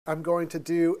I'm going to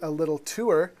do a little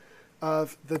tour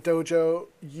of the Dojo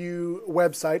U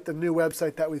website, the new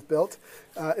website that we've built.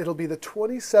 It'll be the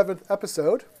 27th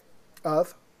episode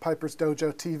of Piper's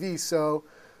Dojo TV, so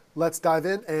let's dive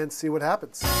in and see what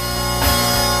happens.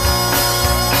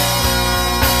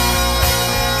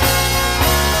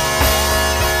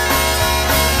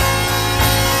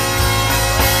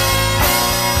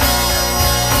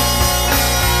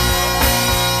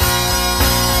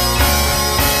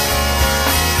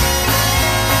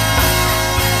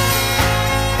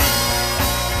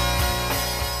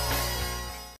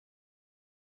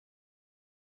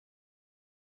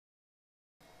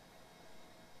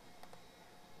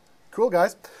 Cool,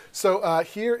 guys. So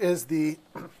here is the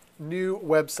new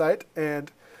website,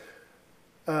 and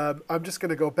I'm just going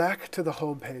to go back to the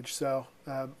home page. So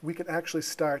we can actually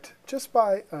start just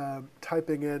by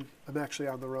typing in, I'm actually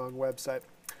on the wrong website.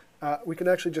 We can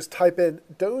actually just type in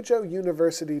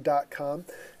dojouniversity.com,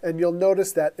 and you'll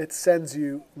notice that it sends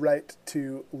you right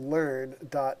to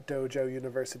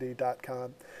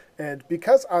learn.dojouniversity.com. And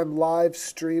because I'm live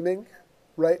streaming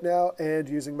right now and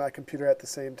using my computer at the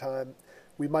same time,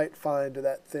 we might find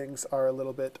that things are a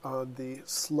little bit on the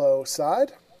slow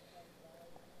side.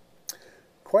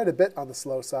 Quite a bit on the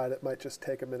slow side. It might just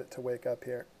take a minute to wake up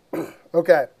here.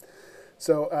 Okay,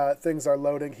 so things are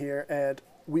loading here, and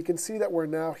we can see that we're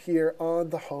now here on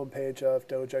the homepage of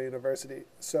Dojo University.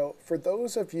 So for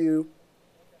those of you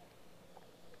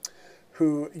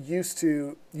who used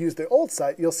to use the old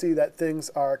site, you'll see that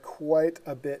things are quite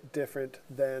a bit different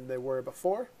than they were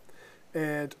before.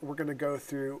 And we're going to go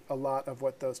through a lot of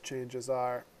what those changes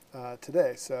are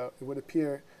today. So it would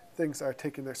appear things are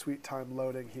taking their sweet time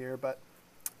loading here, but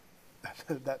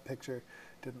that picture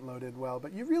didn't load in well.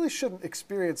 But you really shouldn't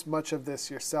experience much of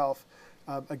this yourself.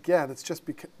 Again, it's just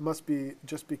must be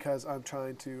just because I'm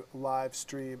trying to live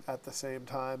stream at the same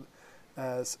time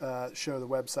as show the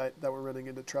website that we're running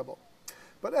into trouble.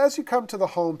 But as you come to the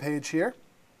home page here,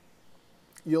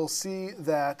 you'll see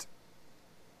that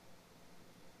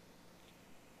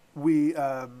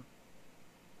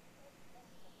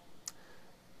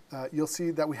you'll see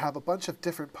that we have a bunch of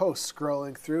different posts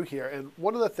scrolling through here. And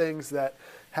one of the things that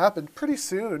happened pretty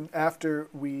soon after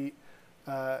we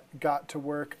got to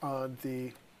work on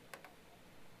the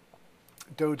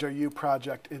Dojo U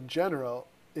project in general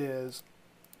is,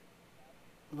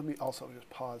 let me also just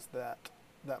pause that.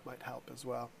 That might help as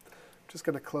well. I'm just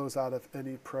going to close out of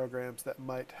any programs that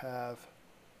might have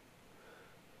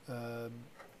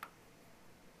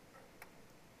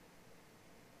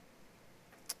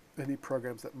any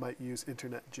programs that might use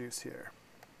internet juice here.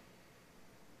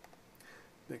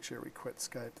 Make sure we quit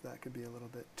Skype. That could be a little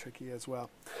bit tricky as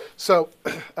well. So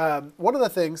one of the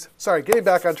things, sorry, getting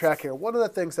back on track here, one of the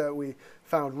things that we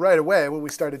found right away when we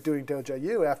started doing Dojo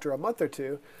U after a month or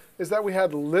two is that we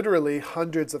had literally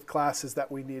hundreds of classes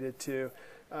that we needed to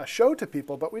show to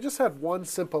people, but we just had one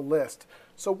simple list.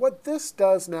 So what this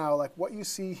does now, like what you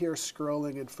see here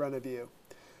scrolling in front of you,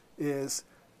 is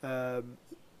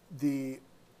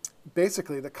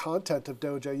basically the content of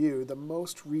Dojo U, the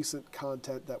most recent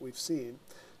content that we've seen.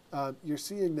 You're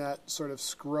seeing that sort of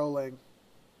scrolling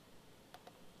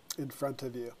in front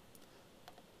of you.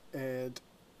 And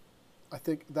I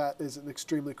think that is an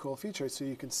extremely cool feature, so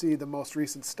you can see the most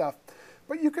recent stuff.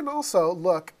 But you can also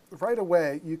look right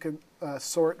away, you can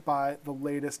sort by the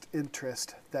latest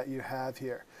interest that you have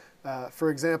here.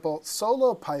 For example,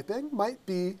 solo piping might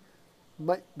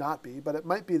not be, but it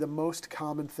might be the most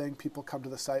common thing people come to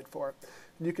the site for.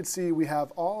 And you can see we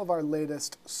have all of our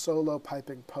latest solo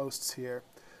piping posts here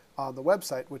on the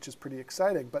website, which is pretty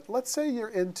exciting. But let's say you're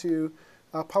into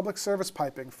public service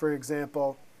piping, for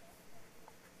example.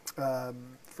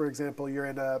 You're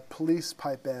in a police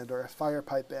pipe band or a fire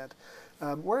pipe band.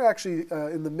 We're actually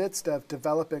in the midst of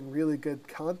developing really good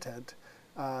content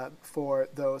for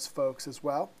those folks as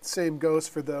well. Same goes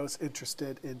for those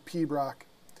interested in P-Brock.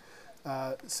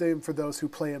 Same for those who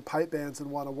play in pipe bands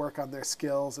and want to work on their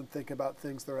skills and think about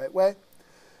things the right way.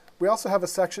 We also have a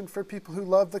section for people who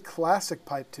love the classic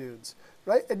pipe tunes,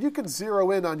 right? And you can zero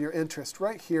in on your interest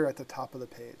right here at the top of the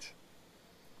page.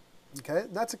 Okay,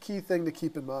 and that's a key thing to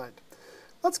keep in mind.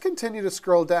 Let's continue to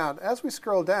scroll down. As we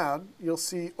scroll down, you'll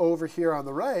see over here on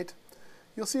the right,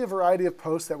 you'll see a variety of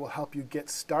posts that will help you get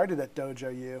started at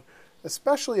Dojo U,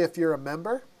 especially if you're a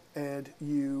member and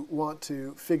you want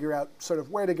to figure out sort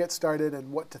of where to get started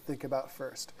and what to think about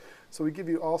first. So we give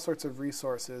you all sorts of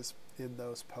resources in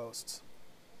those posts.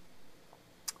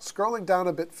 Scrolling down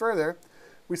a bit further,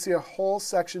 we see a whole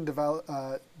section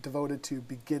devoted to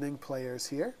beginning players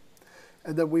here.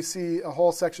 And then we see a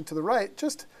whole section to the right,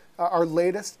 just our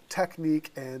latest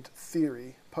technique and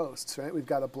theory posts, right? We've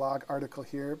got a blog article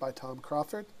here by Tom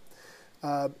Crawford.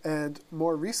 And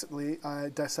more recently, I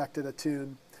dissected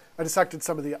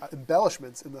some of the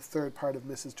embellishments in the third part of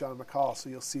Mrs. John McCall, so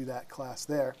you'll see that class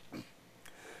there,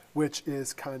 which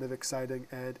is kind of exciting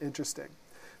and interesting.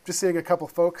 Just seeing a couple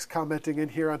folks commenting in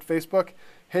here on Facebook.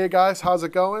 Hey guys, how's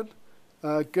it going?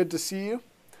 Good to see you.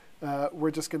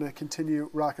 We're just going to continue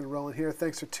rock and rolling here.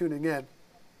 Thanks for tuning in.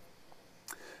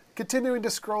 Continuing to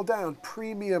scroll down,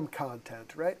 premium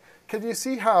content, right? Can you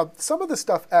see how some of the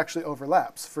stuff actually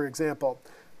overlaps? For example,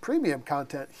 premium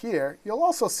content here, you'll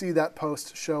also see that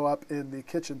post show up in the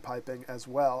kitchen piping as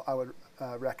well, I would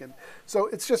reckon. So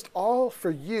it's just all for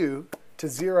you to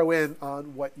zero in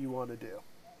on what you want to do,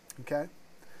 okay?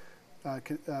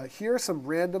 Here are some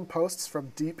random posts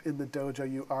from deep in the Dojo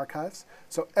U archives.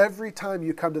 So every time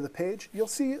you come to the page, you'll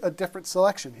see a different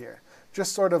selection here,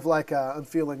 just sort of like a I'm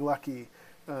feeling lucky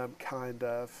kind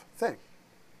of thing.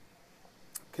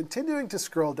 Continuing to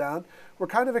scroll down, we're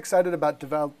kind of excited about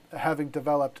having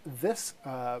developed this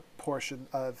portion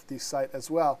of the site as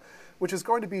well, which is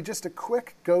going to be just a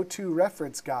quick go-to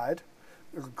reference guide,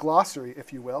 or glossary,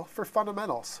 if you will, for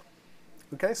fundamentals.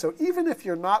 Okay, so even if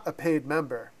you're not a paid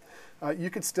member, you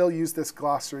could still use this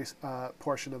glossary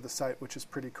portion of the site, which is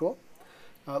pretty cool.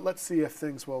 Let's see if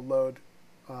things will load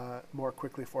more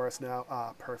quickly for us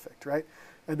now. Perfect, right?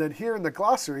 And then here in the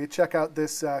glossary, check out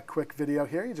this quick video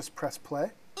here. You just press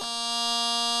play.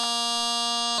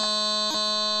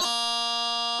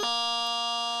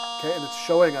 Okay, and it's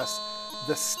showing us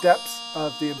the steps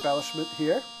of the embellishment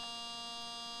here.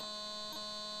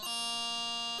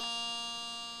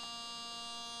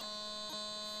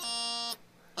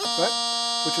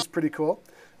 Right? Which is pretty cool.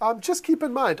 Just keep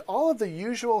in mind, all of the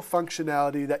usual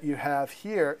functionality that you have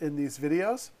here in these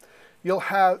videos, you'll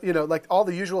have, like all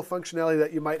the usual functionality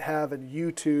that you might have in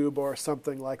YouTube or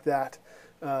something like that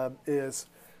is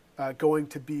going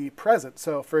to be present.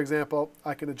 So for example,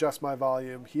 I can adjust my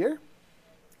volume here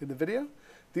in the video.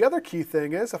 The other key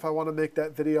thing is if I want to make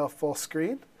that video full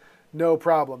screen, no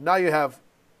problem. Now you have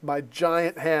my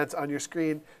giant hands on your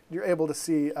screen. You're able to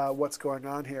see what's going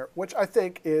on here, which I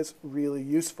think is really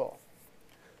useful.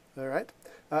 All right.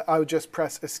 I would just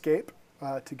press escape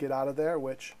to get out of there,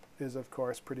 which is, of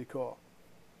course, pretty cool,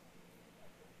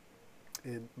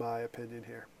 in my opinion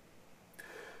here.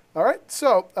 All right.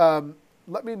 So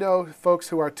let me know, folks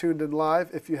who are tuned in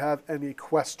live, if you have any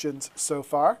questions so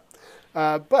far.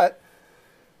 But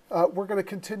we're going to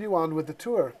continue on with the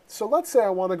tour. So let's say I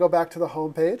want to go back to the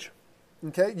home page.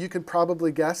 Okay, you can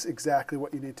probably guess exactly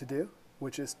what you need to do,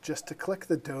 which is just to click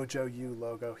the Dojo U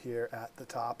logo here at the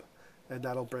top, and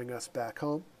that'll bring us back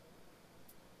home.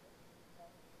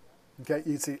 Okay,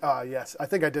 you see, yes, I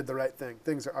think I did the right thing.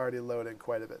 Things are already loading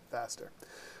quite a bit faster.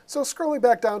 So scrolling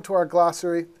back down to our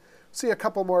glossary, see a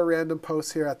couple more random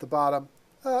posts here at the bottom.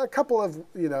 A couple of,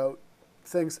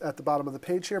 things at the bottom of the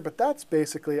page here, but that's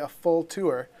basically a full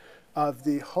tour of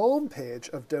the home page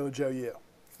of Dojo U.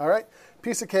 All right,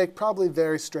 piece of cake, probably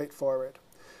very straightforward.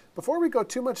 Before we go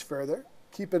too much further,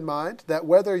 keep in mind that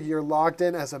whether you're logged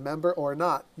in as a member or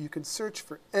not, you can search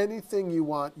for anything you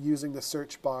want using the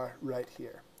search bar right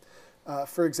here.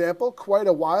 For example, quite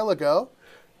a while ago,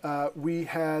 we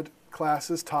had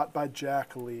classes taught by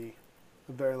Jack Lee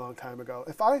a very long time ago.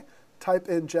 If I type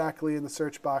in Jack Lee in the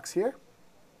search box here,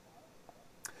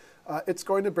 it's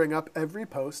going to bring up every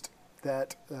post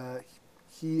that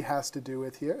he has to do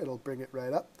with here. It'll bring it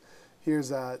right up.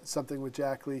 Here's something with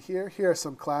Jack Lee here. Here are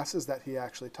some classes that he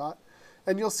actually taught.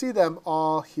 And you'll see them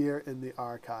all here in the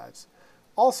archives.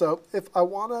 Also, if I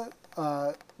want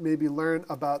to maybe learn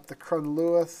about the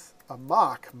Crunluath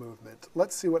Amok movement,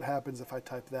 let's see what happens if I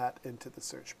type that into the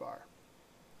search bar.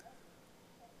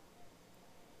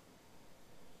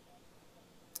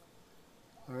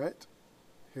 All right,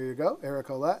 here you go. Eric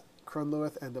Olette,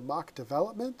 Crunluath and Amok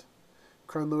development.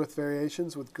 Crunluath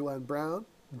variations with Glenn Brown,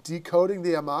 decoding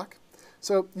the Amok.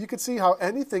 So you can see how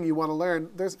anything you want to learn,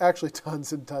 there's actually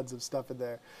tons and tons of stuff in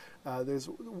there. There's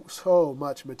so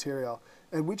much material.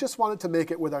 And we just wanted to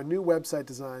make it with our new website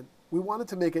design. We wanted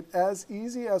to make it as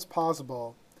easy as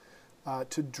possible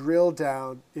to drill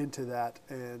down into that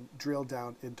and drill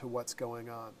down into what's going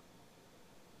on.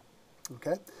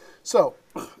 Okay, so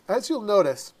as you'll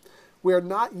notice, we're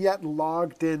not yet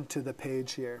logged into the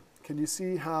page here. Can you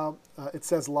see how it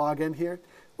says log in here?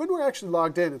 When we're actually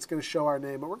logged in, it's going to show our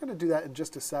name, and we're going to do that in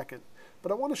just a second.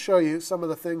 But I want to show you some of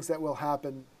the things that will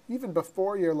happen even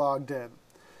before you're logged in.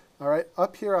 All right,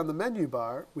 up here on the menu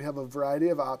bar, we have a variety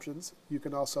of options. You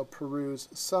can also peruse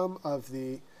some of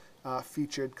the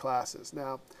featured classes.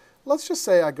 Now, let's just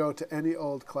say I go to any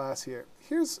old class here.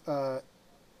 Here's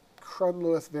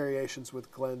Crunluath variations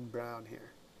with Glenn Brown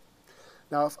here.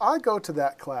 Now, if I go to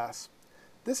that class,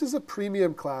 this is a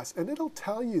premium class, and it'll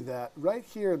tell you that right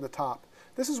here in the top.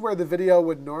 This is where the video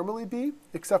would normally be,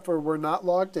 except for we're not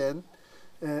logged in.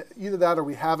 Either that or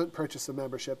we haven't purchased a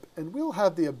membership, and we'll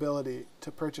have the ability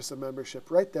to purchase a membership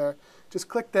right there. Just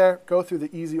click there, go through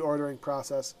the easy ordering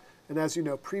process, and as you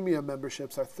know, premium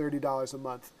memberships are $30 a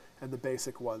month, and the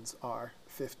basic ones are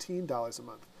 $15 a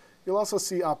month. You'll also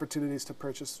see opportunities to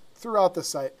purchase throughout the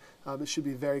site. It should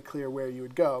be very clear where you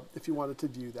would go if you wanted to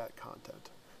view that content.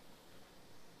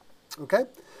 Okay,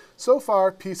 so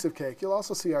far, piece of cake. You'll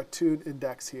also see our tune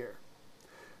index here.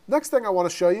 Next thing I want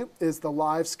to show you is the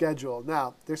live schedule.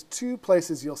 Now, there's two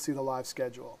places you'll see the live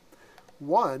schedule.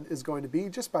 One is going to be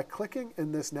just by clicking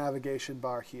in this navigation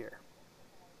bar here.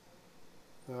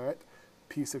 All right,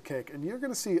 piece of cake. And you're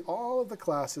going to see all of the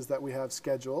classes that we have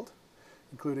scheduled,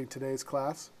 including today's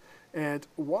class. And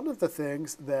one of the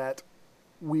things that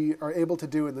we are able to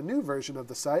do in the new version of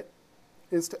the site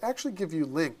is to actually give you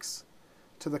links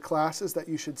to the classes that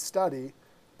you should study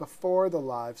before the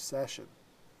live session.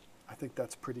 I think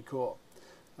that's pretty cool.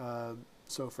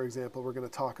 So for example, we're going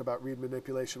to talk about read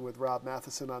manipulation with Rob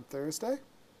Matheson on Thursday.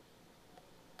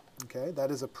 Okay,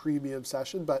 that is a premium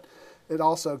session, but it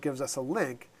also gives us a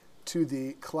link to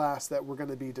the class that we're going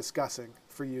to be discussing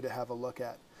for you to have a look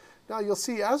at. Now you'll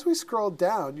see as we scroll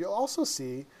down, you'll also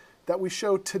see that we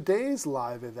show today's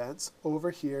live events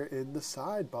over here in the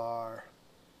sidebar,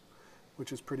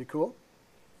 which is pretty cool.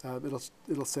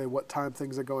 It'll say what time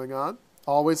things are going on,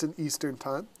 always in Eastern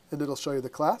time, and it'll show you the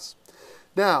class.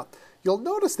 Now, you'll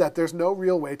notice that there's no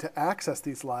real way to access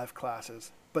these live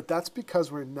classes, but that's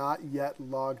because we're not yet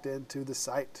logged into the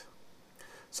site.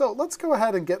 So let's go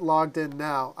ahead and get logged in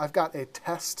now. I've got a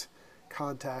test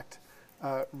contact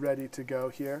ready to go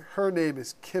here. Her name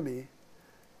is Kimmy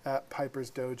at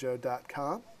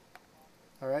pipersdojo.com.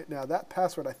 All right, now that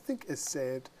password I think is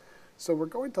saved. So we're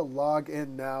going to log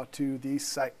in now to the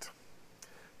site.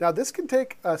 Now this can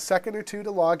take a second or two to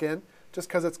log in just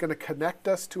because it's going to connect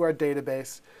us to our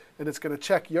database and it's going to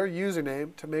check your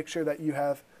username to make sure that you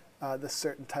have this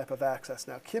certain type of access.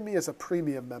 Now Kimmy is a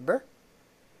premium member.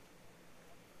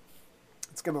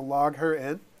 It's going to log her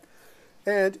in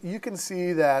and you can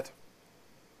see that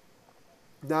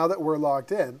now that we're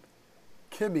logged in,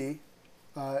 Kimmy,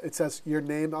 it says your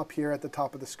name up here at the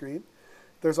top of the screen.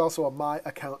 There's also a My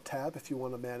Account tab if you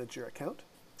want to manage your account.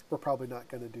 We're probably not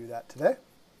going to do that today.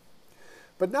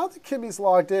 But now that Kimmy's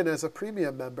logged in as a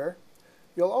premium member,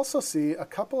 you'll also see a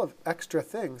couple of extra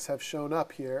things have shown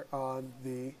up here on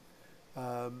the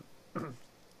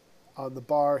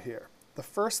bar here. The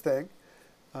first thing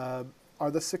are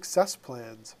the success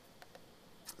plans.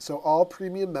 So all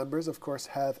premium members, of course,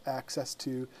 have access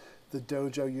to the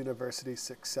Dojo University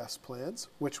success plans,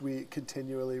 which we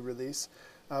continually release.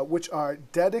 Which are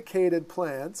dedicated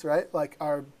plans, right? Like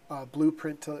our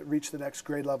blueprint to reach the next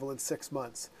grade level in 6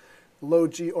 months. Low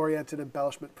G-oriented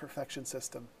embellishment perfection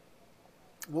system.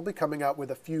 We'll be coming out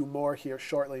with a few more here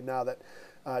shortly now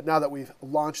that we've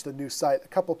launched the new site. A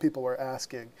couple people were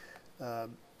asking.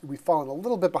 We've fallen a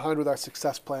little bit behind with our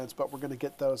success plans, but we're going to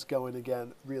get those going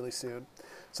again really soon.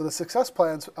 So the success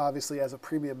plans, obviously, as a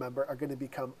premium member, are going to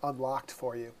become unlocked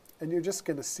for you, and you're just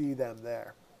going to see them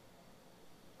there.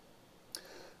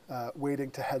 Waiting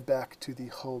to head back to the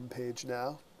home page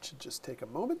now. Should just take a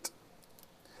moment.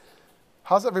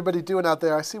 How's everybody doing out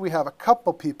there? I see we have a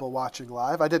couple people watching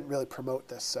live. I didn't really promote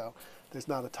this, so there's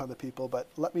not a ton of people, but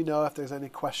let me know if there's any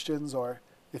questions or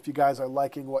if you guys are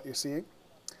liking what you're seeing.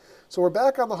 So we're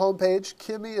back on the home page.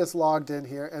 Kimmy is logged in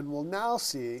here, and we'll now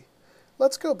see.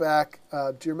 Let's go back.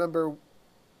 Do you remember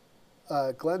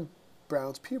Glenn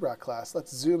Brown's PBROC class?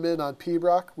 Let's zoom in on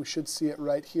PBROC. We should see it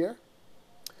right here.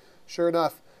 Sure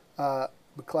enough,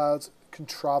 McLeod's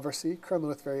Controversy,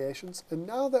 Cronenwith Variations. And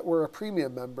now that we're a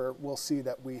premium member, we'll see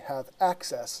that we have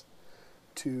access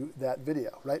to that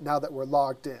video, right? Now that we're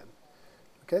logged in.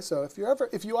 Okay, so if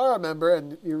you are a member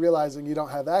and you're realizing you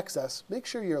don't have access, make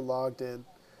sure you're logged in.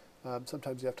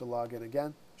 Sometimes you have to log in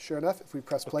again. Sure enough, if we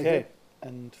press play here.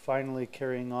 And finally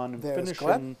carrying on and There's finishing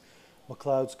Glenn.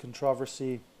 McLeod's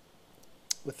Controversy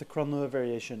with the Cronenwith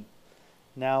Variation.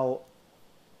 Now,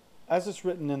 as it's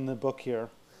written in the book here,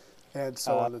 and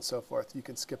so on and so forth. You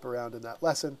can skip around in that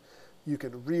lesson. You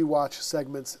can re-watch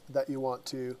segments that you want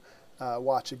to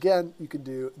watch again. You can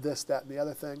do this, that, and the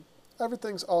other thing.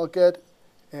 Everything's all good,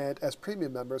 and as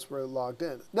premium members, we're logged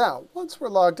in. Now, once we're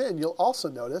logged in, you'll also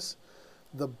notice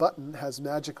the button has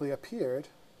magically appeared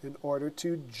in order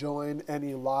to join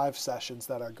any live sessions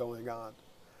that are going on.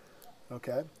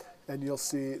 Okay, and you'll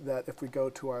see that if we go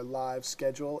to our live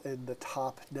schedule in the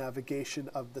top navigation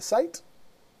of the site,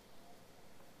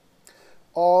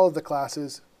 all of the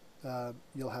classes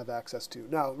you'll have access to.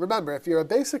 Now, remember, if you're a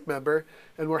basic member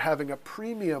and we're having a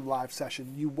premium live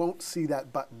session, you won't see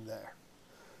that button there,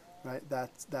 right?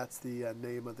 That's the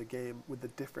name of the game with the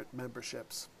different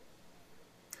memberships.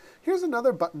 Here's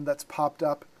another button that's popped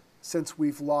up since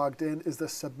we've logged in, is the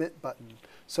submit button.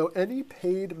 So any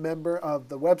paid member of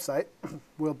the website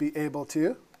will be able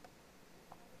to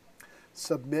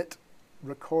submit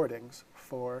recordings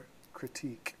for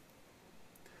critique.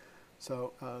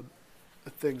 So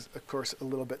things, of course, a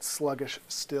little bit sluggish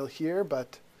still here,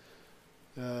 but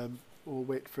we'll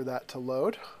wait for that to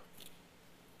load.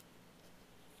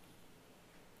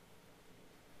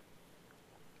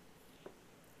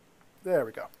 There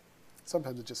we go.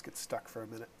 Sometimes it just gets stuck for a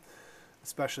minute,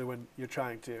 especially when you're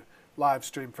trying to live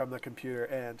stream from the computer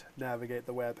and navigate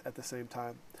the web at the same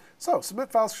time. So submit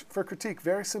files for critique,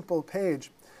 very simple page.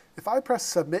 If I press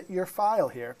submit your file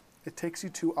here, it takes you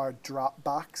to our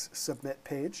Dropbox submit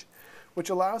page, which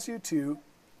allows you to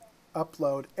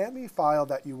upload any file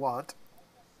that you want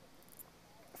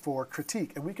for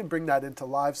critique. And we can bring that into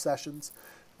live sessions,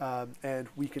 and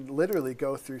we can literally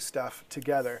go through stuff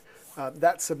together.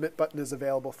 That submit button is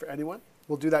available for anyone.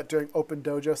 We'll do that during Open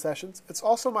Dojo sessions. It's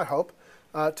also my hope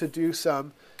to do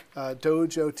some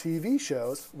Dojo TV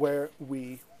shows where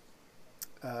we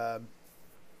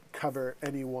cover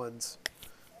anyone's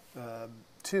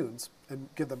tunes and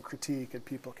give them critique, and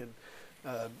people can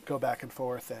go back and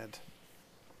forth and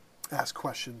ask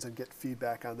questions and get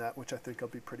feedback on that, which I think will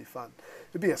be pretty fun.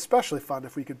 It'd be especially fun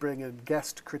if we could bring in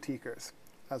guest critiquers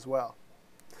as well.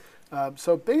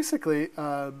 So basically,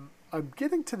 I'm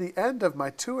getting to the end of my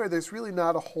tour. There's really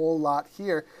not a whole lot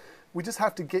here. We just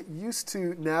have to get used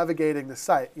to navigating the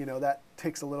site. You know, that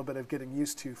takes a little bit of getting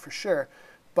used to for sure.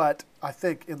 But I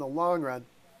think in the long run,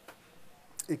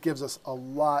 it gives us a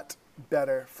lot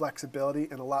better flexibility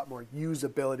and a lot more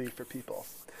usability for people.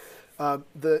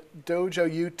 The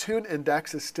Dojo U tune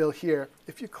index is still here.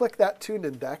 If you click that tune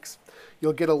index,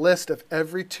 you'll get a list of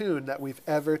every tune that we've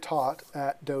ever taught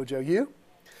at Dojo U.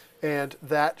 And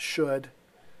that should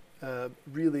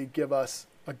really give us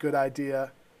a good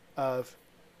idea of,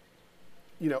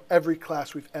 you know, every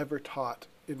class we've ever taught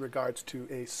in regards to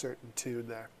a certain tune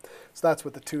there. So that's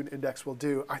what the tune index will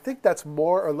do. I think that's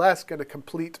more or less going to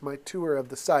complete my tour of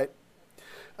the site.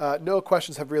 No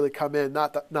questions have really come in.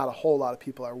 Not a whole lot of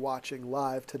people are watching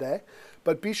live today.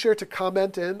 But be sure to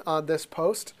comment in on this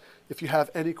post if you have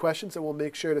any questions, and we'll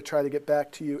make sure to try to get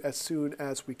back to you as soon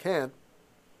as we can.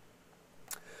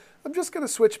 I'm just going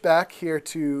to switch back here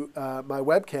to my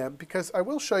webcam because I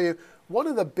will show you one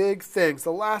of the big things,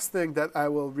 the last thing that I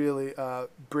will really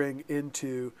bring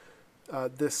into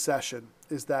this session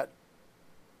is that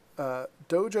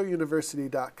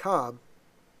dojouniversity.com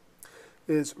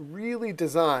is really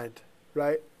designed,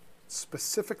 right,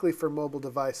 specifically for mobile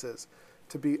devices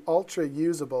to be ultra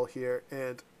usable here.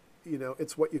 And, you know,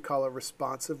 it's what you call a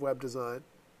responsive web design,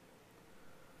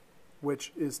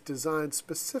 which is designed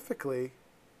specifically,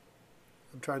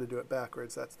 I'm trying to do it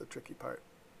backwards, that's the tricky part,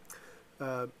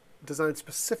 designed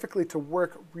specifically to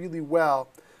work really well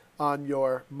on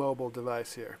your mobile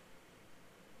device here.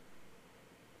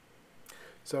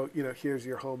 So, you know, here's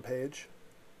your home page.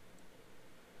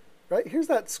 Right, here's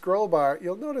that scroll bar.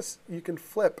 You'll notice you can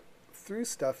flip through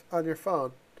stuff on your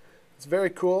phone. It's very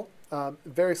cool,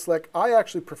 very slick. I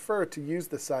actually prefer to use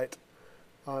the site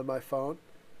on my phone.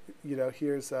 You know,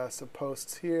 here's some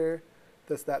posts here,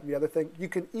 this, that, and the other thing. You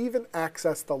can even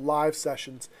access the live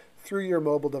sessions through your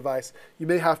mobile device. You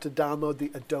may have to download the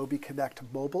Adobe Connect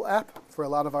mobile app for a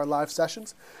lot of our live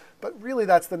sessions, but really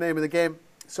that's the name of the game.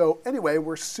 So anyway,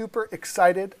 we're super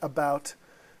excited about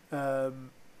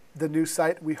the new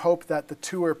site. We hope that the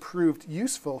tour proved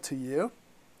useful to you.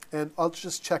 And I'll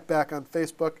just check back on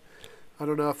Facebook. I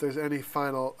don't know if there's any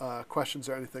final questions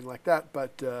or anything like that,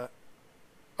 but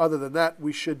other than that,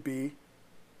 we should be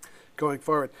going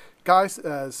forward. Guys,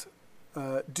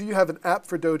 do you have an app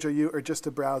for Dojo U or just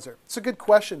a browser? It's a good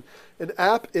question. An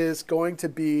app is going to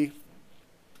be,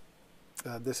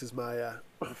 this is my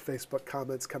Facebook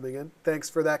comments coming in. Thanks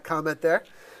for that comment there.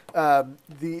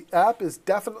 The app is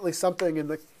definitely something in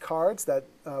the cards that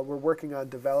we're working on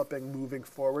developing moving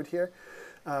forward here.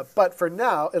 But for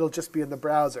now, it'll just be in the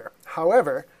browser.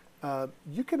 However,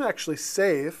 you can actually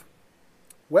save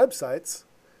websites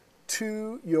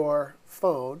to your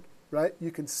phone, right?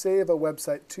 You can save a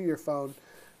website to your phone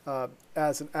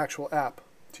as an actual app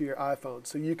to your iPhone.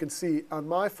 So you can see on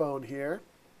my phone here,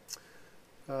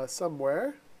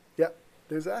 somewhere, yep,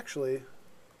 there's actually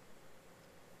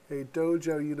a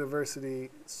Dojo University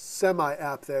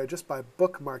semi-app there just by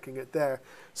bookmarking it there.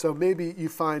 So maybe you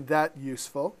find that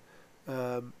useful.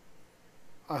 I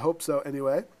hope so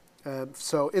anyway.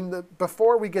 So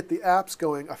before we get the apps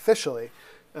going officially,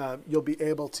 you'll be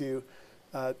able to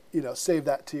save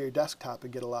that to your desktop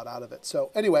and get a lot out of it.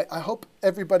 So anyway, I hope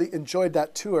everybody enjoyed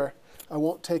that tour. I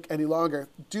won't take any longer.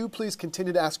 Do please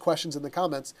continue to ask questions in the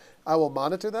comments. I will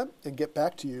monitor them and get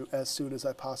back to you as soon as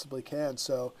I possibly can.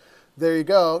 So there you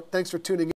go. Thanks for tuning in.